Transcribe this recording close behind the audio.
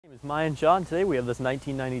name is Maya and John. Today we have this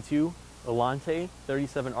 1992 Elante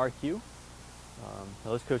 37RQ.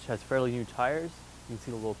 Now this coach has fairly new tires. You can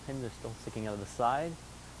see the little pin, they're still sticking out of the side.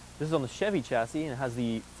 This is on the Chevy chassis and it has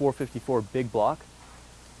the 454 big block.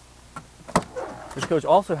 This coach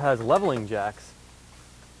also has leveling jacks.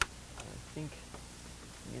 I think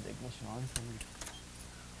I need the ignition on.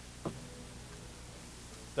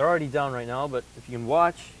 They're already down right now, but if you can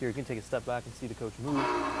watch, here you can take a step back and see the coach move. See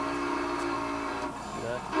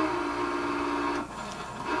that?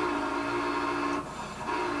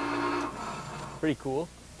 Pretty cool.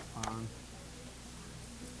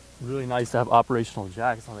 Really nice to have operational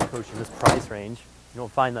jacks on the coach in this price range. You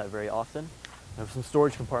don't find that very often. We have some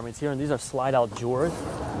storage compartments here, and these are slide-out drawers.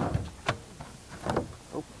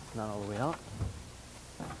 Oh, not all the way out.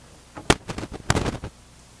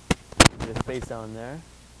 There's space down there.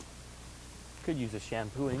 Could use a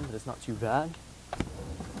shampooing, but it's not too bad.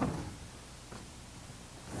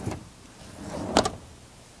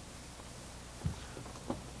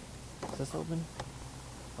 Is this open?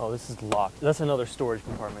 Oh, this is locked. That's another storage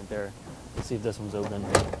compartment there. Let's see if this one's open.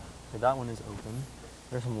 Okay, that one is open.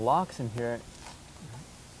 There's some locks in here,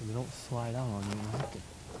 so they don't slide out on you.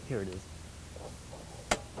 Here it is.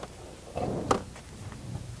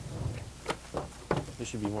 There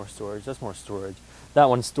should be more storage. That's more storage. That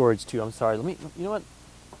one's storage too. I'm sorry. You know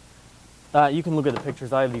what? You can look at the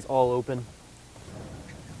pictures. I have these all open.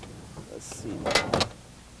 Let's see.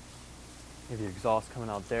 Maybe exhaust coming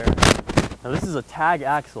out there. Now this is a tag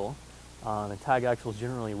axle. The tag axles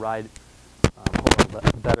generally ride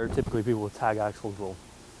better. Typically people with tag axles will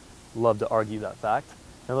love to argue that fact.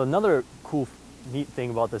 Now another cool, neat thing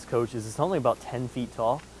about this coach is it's only about 10 feet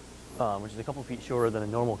tall, which is a couple feet shorter than a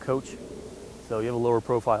normal coach. So you have a lower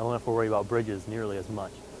profile, you don't have to worry about bridges nearly as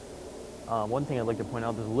much. One thing I'd like to point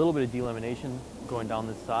out, there's a little bit of delamination going down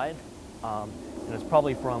this side. And it's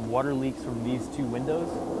probably from water leaks from these two windows.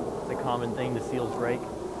 It's a common thing, the seals break.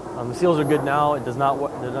 The seals are good now. It does not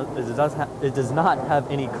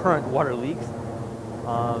have any current water leaks.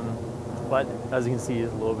 But as you can see,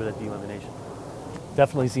 there's a little bit of delamination.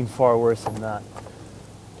 Definitely seen far worse than that.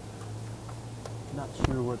 Not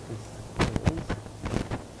sure what this is.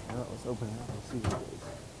 Let's open it up and see what it is.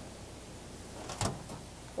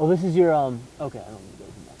 Oh, this is your, okay, I don't need to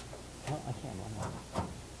open that. Well, I can, why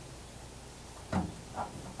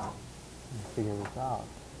not? Let's figure this out.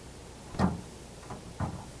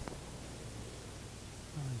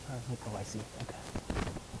 Oh, I see, okay.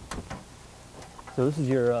 So this is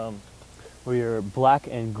your, where your black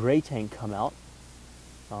and gray tank come out.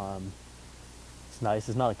 It's nice,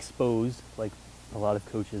 it's not exposed like a lot of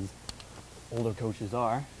coaches, older coaches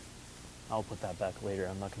are. I'll put that back later.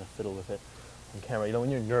 I'm not going to fiddle with it on camera. You know,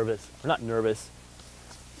 when you're nervous, or not nervous,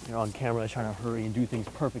 you're on camera trying to hurry and do things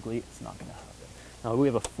perfectly, it's not going to happen. Now we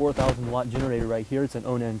have a 4,000 watt generator right here. It's an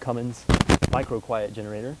Onan Cummins micro quiet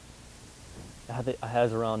generator. It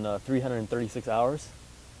has around 336 hours,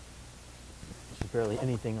 which is barely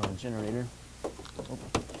anything on a generator. Oh.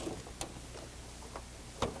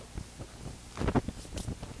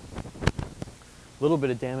 A little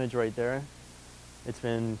bit of damage right there. It's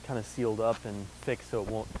been kind of sealed up and fixed so it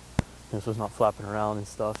won't, so it's not flapping around and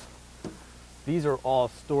stuff. These are all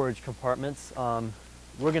storage compartments. We're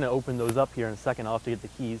going to open those up here in a second. I'll have to get the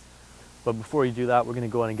keys. But before you do that, we're going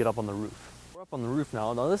to go in and get up on the roof. We're up on the roof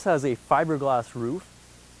now. Now this has a fiberglass roof,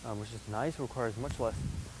 which is nice. It requires much less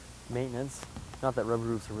maintenance. Not that rubber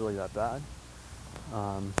roofs are really that bad.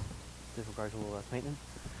 This requires a little less maintenance.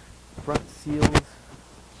 Front seals.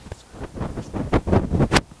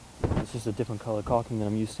 It's just a different color caulking than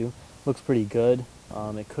I'm used to. Looks pretty good.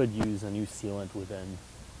 It could use a new sealant within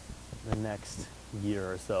the next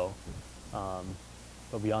year or so.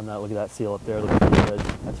 But beyond that, look at that seal up there. Looks pretty good.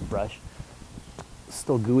 That's fresh.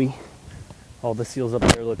 Still gooey. All the seals up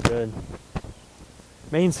there look good.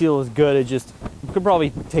 Main seal is good. It just could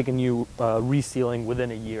probably take a new resealing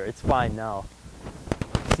within a year. It's fine now.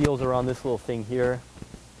 Seals are on this little thing here.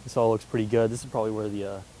 This all looks pretty good. This is probably where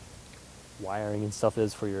the wiring and stuff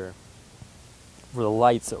is for the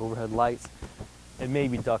lights, the overhead lights. It may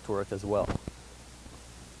be ductwork as well.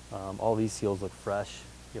 All these seals look fresh.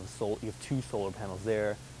 You have two solar panels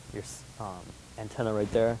there. Your antenna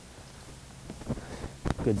right there.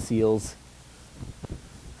 Good seals.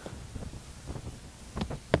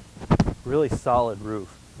 Really solid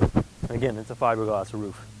roof. Again, it's a fiberglass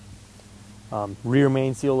roof. Rear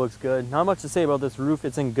main seal looks good. Not much to say about this roof.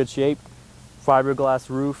 It's in good shape. Fiberglass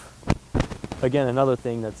roof. Again, another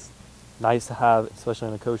thing that's nice to have, especially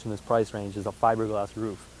on a coach in this price range, is a fiberglass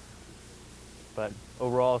roof. But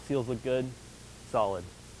overall, seals look good, solid.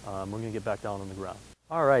 We're going to get back down on the ground.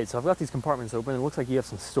 All right, so I've got these compartments open. It looks like you have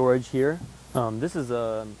some storage here. This is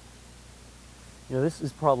this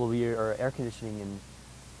is probably your air conditioning and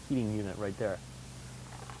heating unit right there.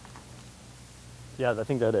 Yeah, I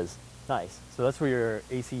think that is. Nice. So that's where your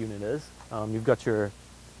AC unit is. You've got your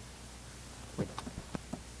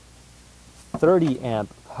 30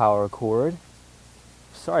 amp power cord.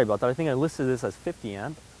 Sorry about that. I think I listed this as 50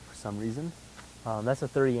 amp for some reason. That's a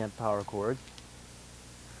 30 amp power cord.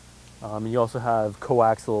 And you also have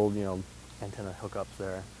coaxial, antenna hookups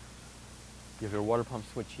there. You have your water pump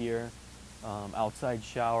switch here. Outside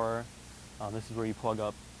shower. This is where you plug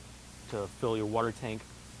up to fill your water tank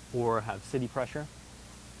or have city pressure.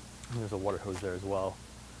 And there's a water hose there as well.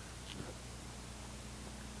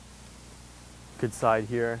 Good side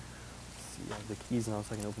here. Let's see, I have the keys now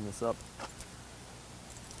so I can open this up.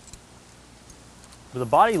 But the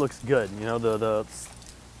body looks good.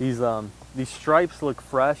 These stripes look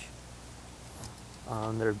fresh.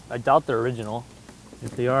 I doubt they're original.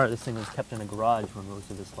 If they are, this thing was kept in a garage for most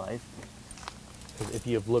of its life. If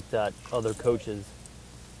you have looked at other coaches,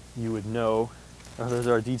 you would know. Oh, those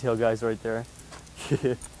are our detail guys right there. Pretty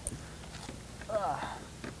sure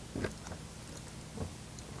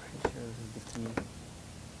this is the key.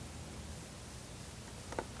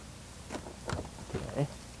 Okay.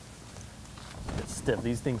 It's stiff.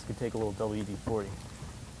 These things could take a little WD-40.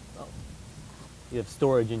 Oh. You have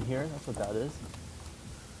storage in here. That's what that is.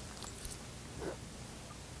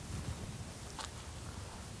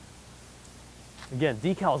 Again,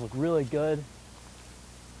 decals look really good.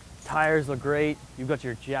 Tires look great. You've got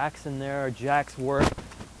your jacks in there. Jacks work.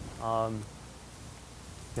 Your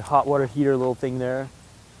hot water heater little thing there.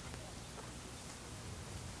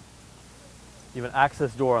 You have an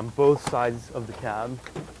access door on both sides of the cab.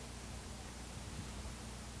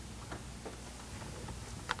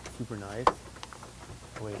 Super nice.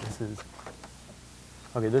 Wait,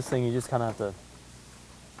 okay, this thing you just kind of have to, I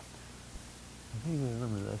think I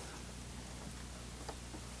remember this.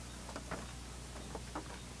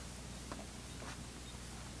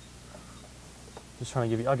 Just trying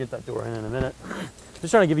to give you, I'll get that door in a minute.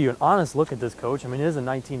 Just trying to give you an honest look at this coach. I mean, it is a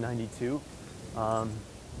 1992.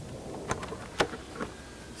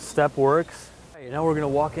 Step works. Right, now we're gonna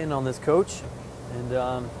walk in on this coach, and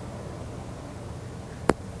this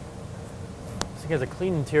thing has a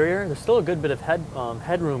clean interior. There's still a good bit of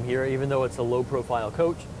headroom here, even though it's a low-profile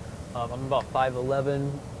coach. I'm about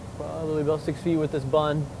 5'11", probably about 6 feet with this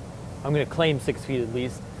bun. I'm gonna claim 6 feet at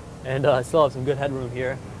least, and I still have some good headroom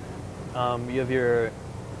here. You have your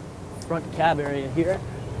front cab area here,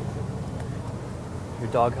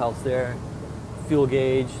 your doghouse there, fuel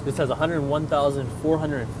gauge. This has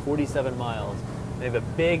 101,447 miles. They have a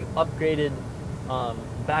big upgraded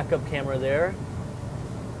backup camera there.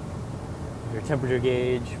 Your temperature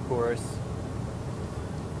gauge, of course.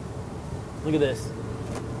 Look at this.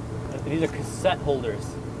 These are cassette holders.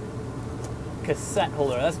 Cassette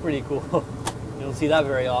holder, that's pretty cool. You don't see that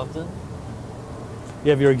very often. You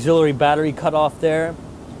have your auxiliary battery cut off there.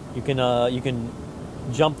 You can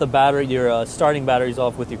jump the battery, your starting batteries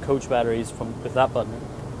off with your coach batteries with that button.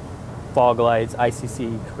 Fog lights,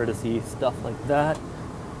 ICC, courtesy, stuff like that.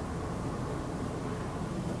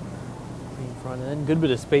 Clean front end. Good bit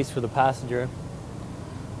of space for the passenger.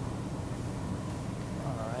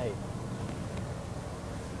 All right.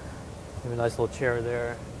 You have a nice little chair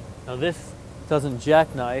there. Now this doesn't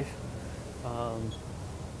jackknife.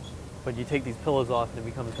 But you take these pillows off and it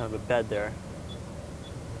becomes kind of a bed there.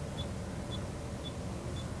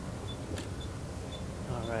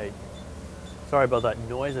 All right. Sorry about that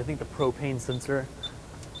noise. I think the propane sensor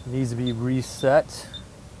needs to be reset.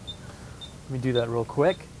 Let me do that real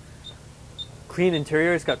quick. Clean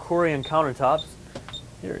interior. It's got Corian countertops.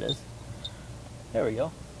 Here it is. There we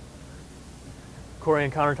go.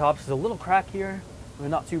 Corian countertops. There's a little crack here, but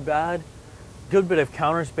not too bad. Good bit of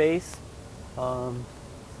counter space.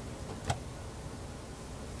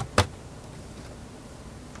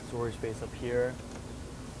 Storage space up here.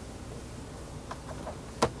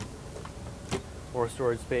 More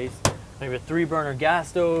storage space. Now you have a 3-burner gas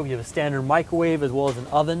stove. You have a standard microwave as well as an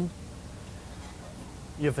oven.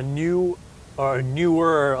 You have a newer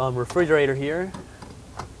refrigerator here.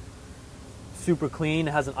 Super clean.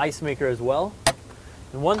 It has an ice maker as well.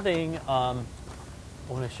 And one thing I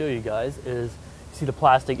want to show you guys is, you see the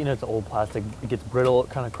plastic. It's old plastic. It gets brittle. It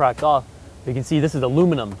kind of cracks off. You can see this is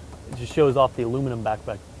aluminum. It just shows off the aluminum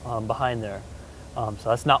backpack behind there. So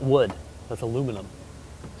that's not wood, that's aluminum.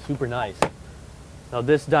 Super nice. Now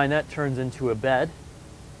this dinette turns into a bed.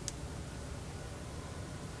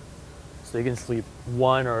 So you can sleep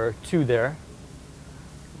 1 or 2 there.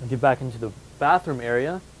 I'll get back into the bathroom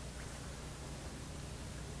area.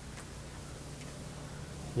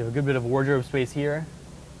 You have a good bit of wardrobe space here.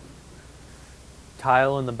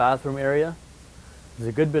 Tile in the bathroom area. There's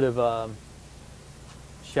a good bit of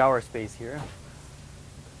shower space here.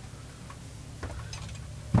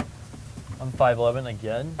 I'm 5'11"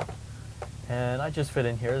 again, and I just fit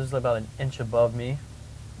in here. This is about an inch above me.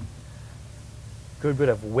 Good bit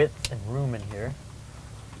of width and room in here.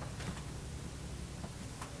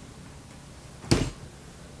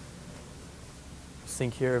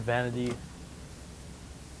 Sink here, vanity,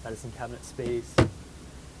 medicine cabinet space.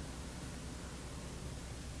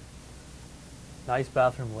 Nice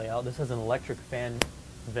bathroom layout. This has an electric fan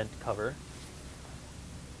vent cover.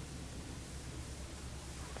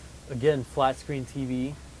 Again, flat screen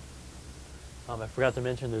TV. I forgot to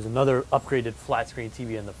mention there's another upgraded flat screen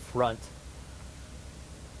TV in the front.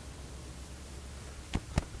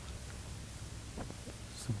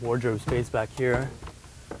 Some wardrobe space back here.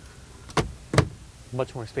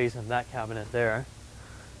 Much more space in that cabinet there.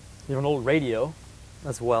 You have an old radio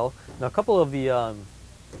as well. Now a couple of the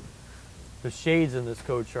shades in this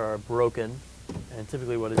coach are broken, and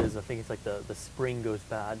typically what it is, I think it's like the spring goes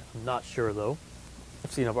bad. I'm not sure though.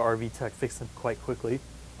 I've seen an RV tech fix them quite quickly.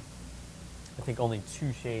 I think only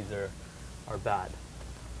 2 shades are bad.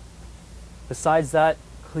 Besides that,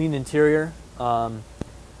 clean interior.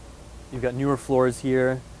 You've got newer floors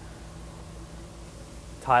here.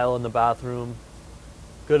 Tile in the bathroom.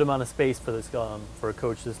 Good amount of space for this for a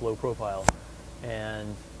coach this low profile,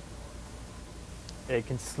 and it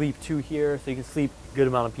can sleep 2 here, so you can sleep a good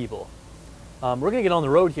amount of people. We're gonna get on the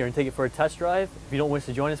road here and take it for a test drive. If you don't wish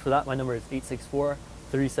to join us for that, my number is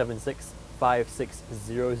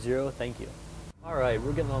 864-376-5600. Thank you. All right,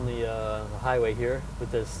 we're getting on the highway here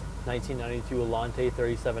with this 1992 Elante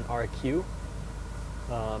 37 RQ.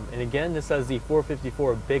 And again, this has the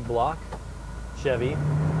 454 big block Chevy.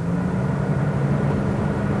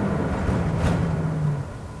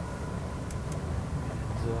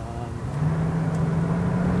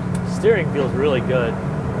 Steering feels really good.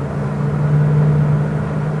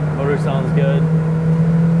 Motor sounds good.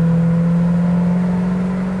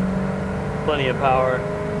 Plenty of power.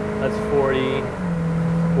 That's 40,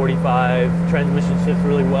 45. Transmission shifts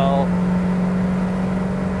really well.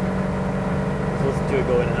 Let's listen to it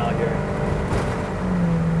go in and out here.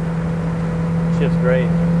 Shifts great.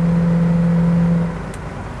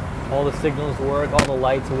 All the signals work, all the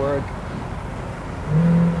lights work.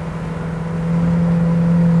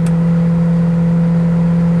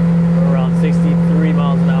 We're around 63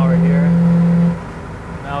 miles an hour here.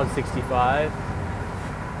 Now it's 65.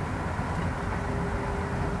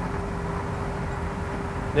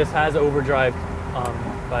 This has overdrive,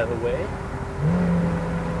 by the way.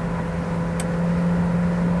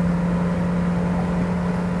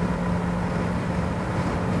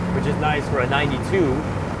 Which is nice for a 92.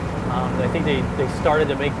 I think they started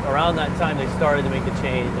to make, around that time they started to make the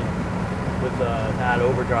change with that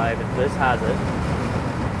overdrive, and this has it.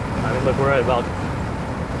 I mean, look, we're at about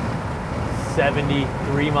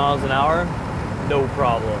 73 miles an hour, no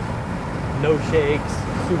problem. No shakes,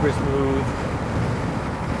 super smooth.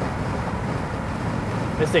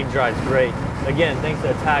 This thing drives great. Again, thanks to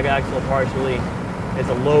the tag axle partially. It's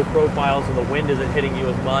a low profile, so the wind isn't hitting you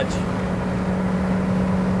as much.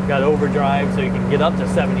 Got overdrive, so you can get up to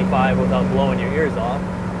 75 without blowing your ears off.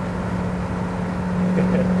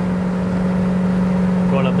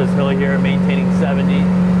 Going up this hill here, maintaining 70,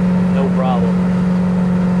 no problem.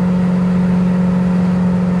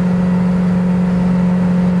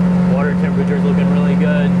 Water temperature's looking really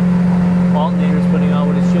good. Alternator's putting out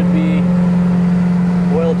what it should be.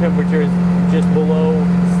 Oil temperature is just below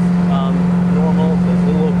normal, so it's a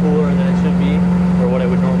little cooler than it should be for what I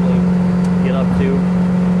would normally get up to.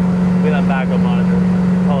 Look at that backup monitor,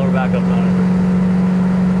 color backup monitor.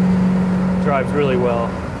 Drives really well.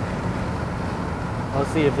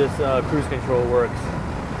 Let's see if this cruise control works.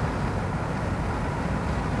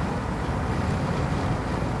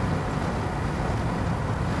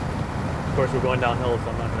 Of course, we're going downhill, so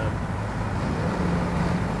I'm not gonna.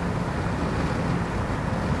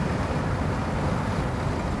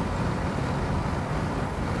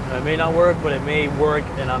 It may not work, but it may work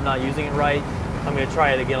and I'm not using it right. I'm going to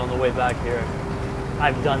try it again on the way back here.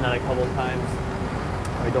 I've done that a couple of times.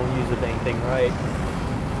 I don't use the dang thing right.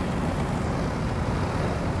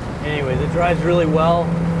 Anyways, it drives really well.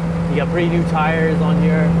 You got pretty new tires on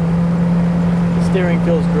here. The steering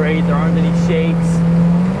feels great. There aren't any shakes.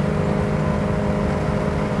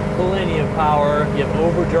 Plenty of power. You have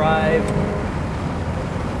overdrive.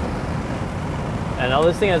 And now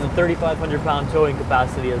this thing has a 3,500 pound towing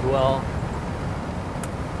capacity as well.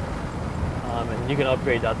 And you can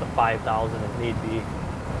upgrade that to 5,000 if need be.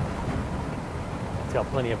 It's got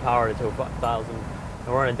plenty of power to tow 5,000. And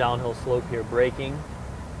we're on a downhill slope here, braking.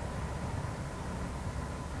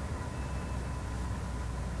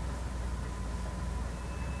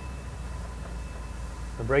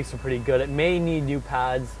 The brakes are pretty good. It may need new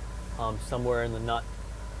pads somewhere in the not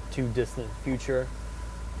too distant future.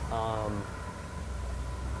 But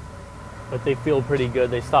they feel pretty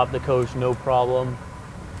good. They stop the coach, no problem.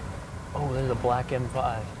 Oh, there's a black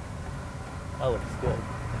M5. That looks good.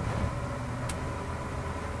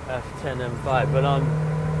 F10 M5. But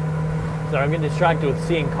sorry, I'm getting distracted with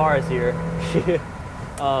seeing cars here.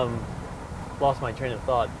 Lost my train of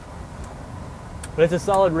thought. But it's a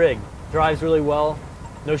solid rig. Drives really well.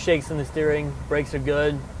 No shakes in the steering. Brakes are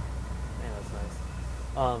good. Man, that's nice.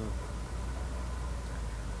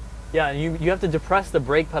 Yeah, and you have to depress the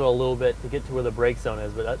brake pedal a little bit to get to where the brake zone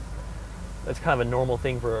is, but that's kind of a normal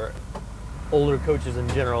thing for older coaches in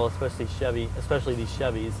general, especially these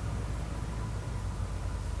Chevys.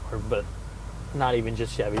 But not even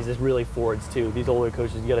just Chevys, it's really Fords too. These older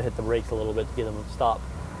coaches, you gotta hit the brakes a little bit to get them to stop.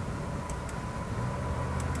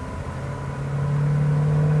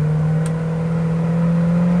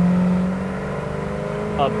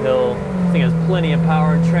 Uphill, this thing has plenty of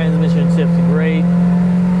power, transmission shifts great.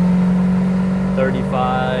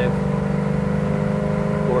 35,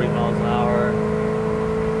 40 miles an hour,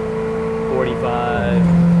 45,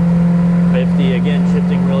 50, again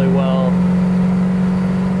shifting really well,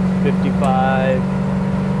 55,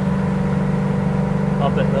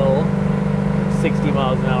 up a hill, 60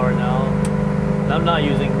 miles an hour now. And I'm not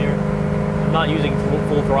using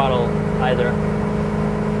full throttle either.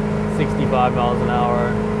 65 miles an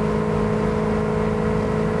hour.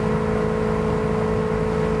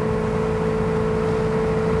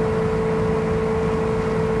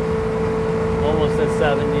 Almost at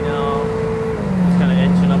 70 now. Just kind of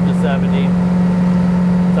inching up to 70.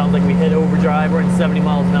 Sounds like we hit overdrive. We're in 70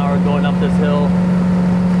 miles an hour going up this hill.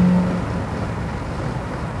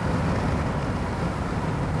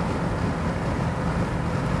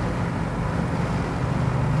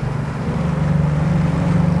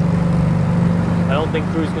 I don't think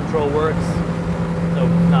cruise control works. So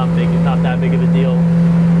not that big of a deal.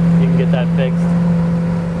 You can get that fixed.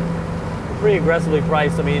 We're pretty aggressively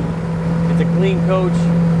priced. I mean, it's a clean coach,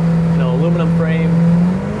 aluminum frame.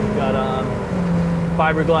 You've got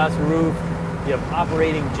fiberglass roof. You have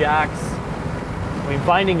operating jacks. I mean,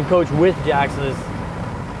 finding a coach with jacks is,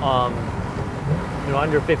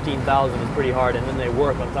 under 15,000 is pretty hard, and then they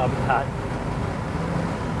work on top of that.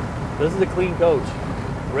 This is a clean coach.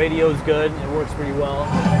 Radio's good. It works pretty well.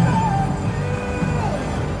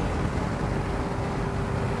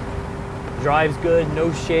 Drives good.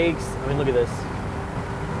 No shakes. I mean, look at this.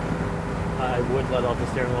 I would let off the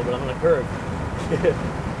steering wheel, but I'm on a curve.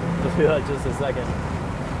 Let's do that in just a second.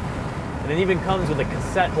 And it even comes with a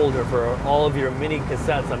cassette holder for all of your mini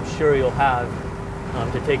cassettes I'm sure you'll have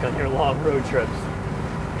to take on your long road trips.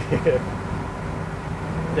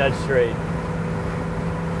 Dead straight.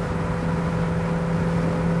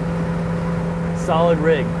 Solid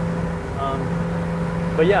rig.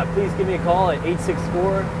 But yeah, please give me a call at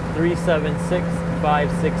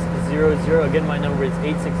 864-376-5600. Again, my number is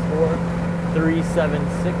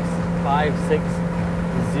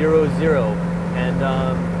 864-376-5600. And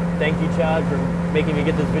thank you, Chad, for making me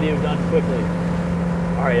get this video done quickly.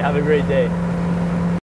 All right, have a great day.